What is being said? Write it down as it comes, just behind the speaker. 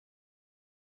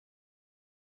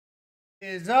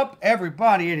Is up,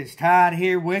 everybody? It is Todd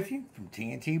here with you from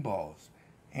TNT Balls,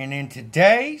 and in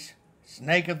today's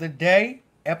Snake of the Day,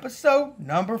 episode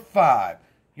number 5,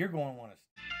 you're going to want to.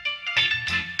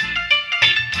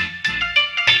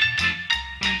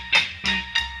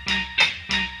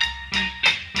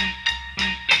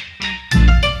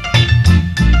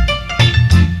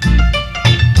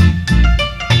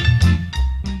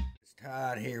 It's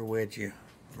Todd here with you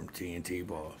from TNT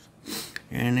Balls,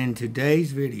 and in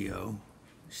today's video,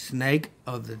 Snake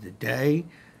of the Day,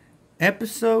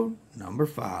 episode number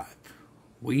 5,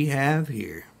 we have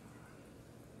here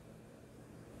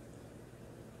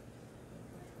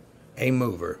a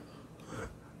mover.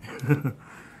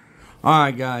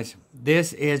 Alright guys,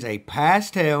 this is a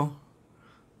pastel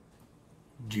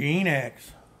Gene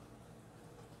X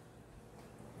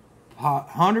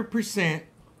 100%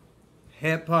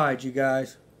 het pied, you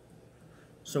guys.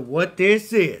 So what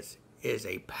this is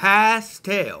a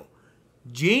pastel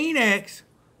Gene X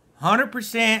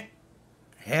 100%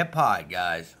 het pied,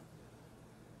 guys.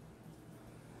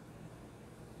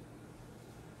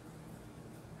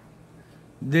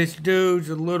 This dude's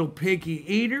a little picky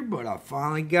eater, but I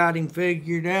finally got him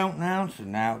figured out now, so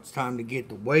now it's time to get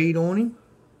the weight on him.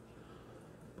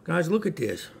 But guys, look at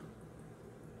this.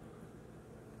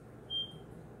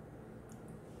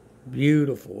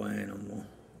 Beautiful animal.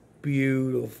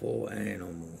 Beautiful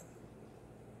animal.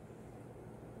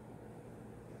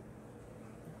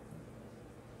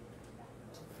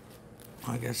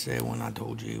 Like I said when I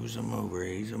told you he was a mover,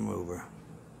 he's a mover.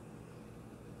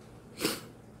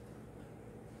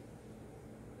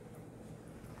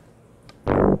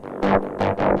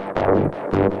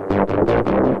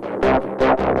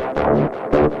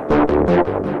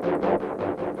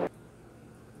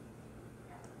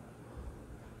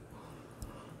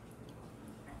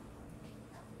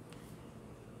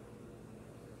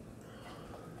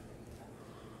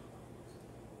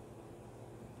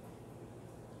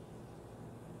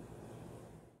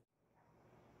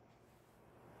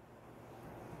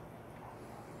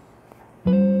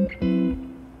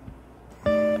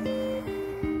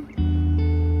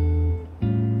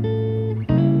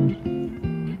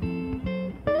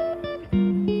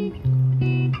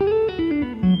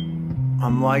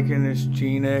 I'm liking this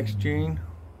Gene X Gene.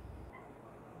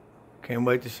 Can't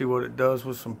wait to see what it does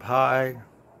with some pied,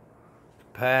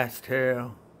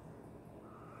 pastel.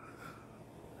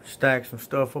 Stack some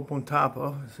stuff up on top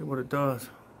of it, see what it does.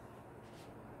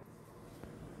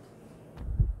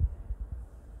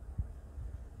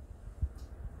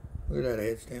 Look at that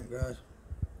head stamp, guys.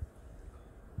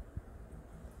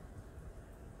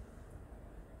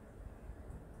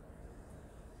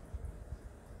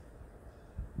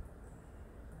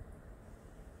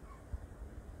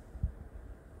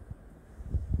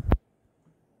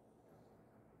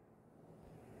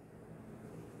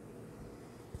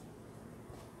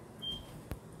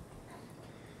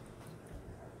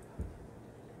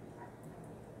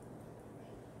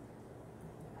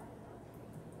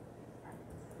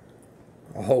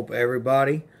 I hope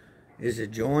everybody is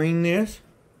enjoying this,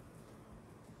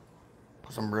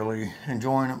 because I'm really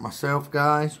enjoying it myself,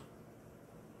 guys.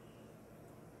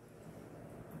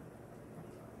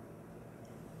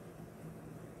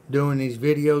 Doing these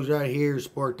videos right here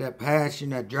spark that passion,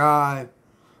 that drive,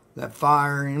 that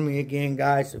fire in me again,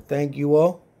 guys, so thank you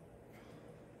all.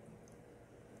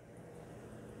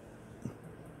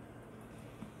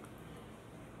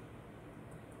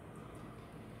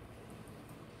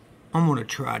 I'm going to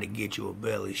try to get you a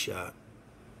belly shot.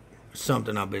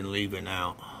 Something I've been leaving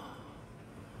out.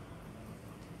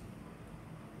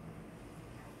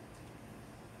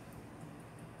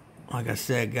 Like I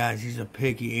said, guys, he's a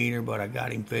picky eater, but I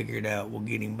got him figured out. We'll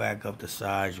get him back up to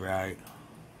size right.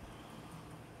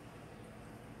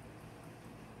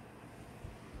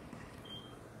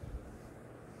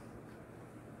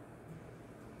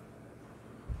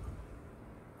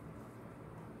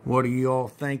 What do you all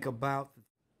think about?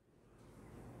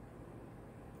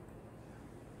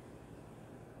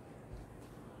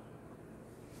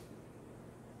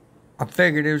 I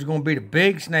figured it was going to be the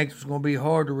big snakes was going to be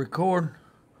hard to record.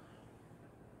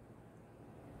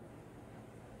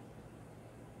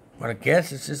 But I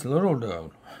guess it's this little dude.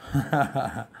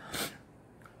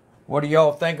 What do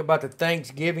y'all think about the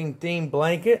Thanksgiving themed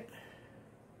blanket?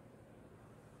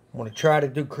 Want to try to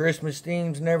do Christmas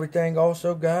themes and everything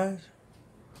also, guys?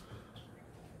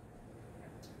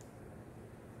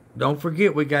 Don't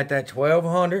forget we got that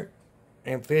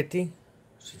 1,250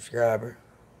 subscriber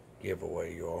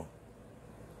giveaway, y'all.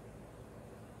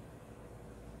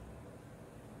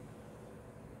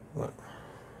 Look.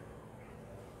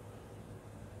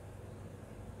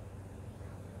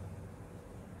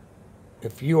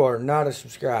 If you are not a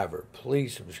subscriber,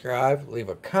 please subscribe. Leave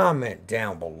a comment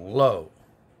down below.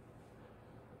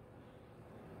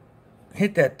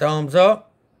 Hit that thumbs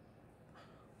up.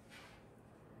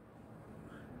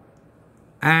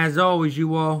 As always,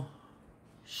 you all,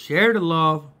 share the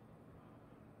love,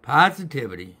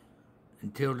 positivity.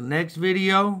 Until the next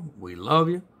video, we love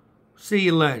you. See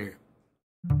you later.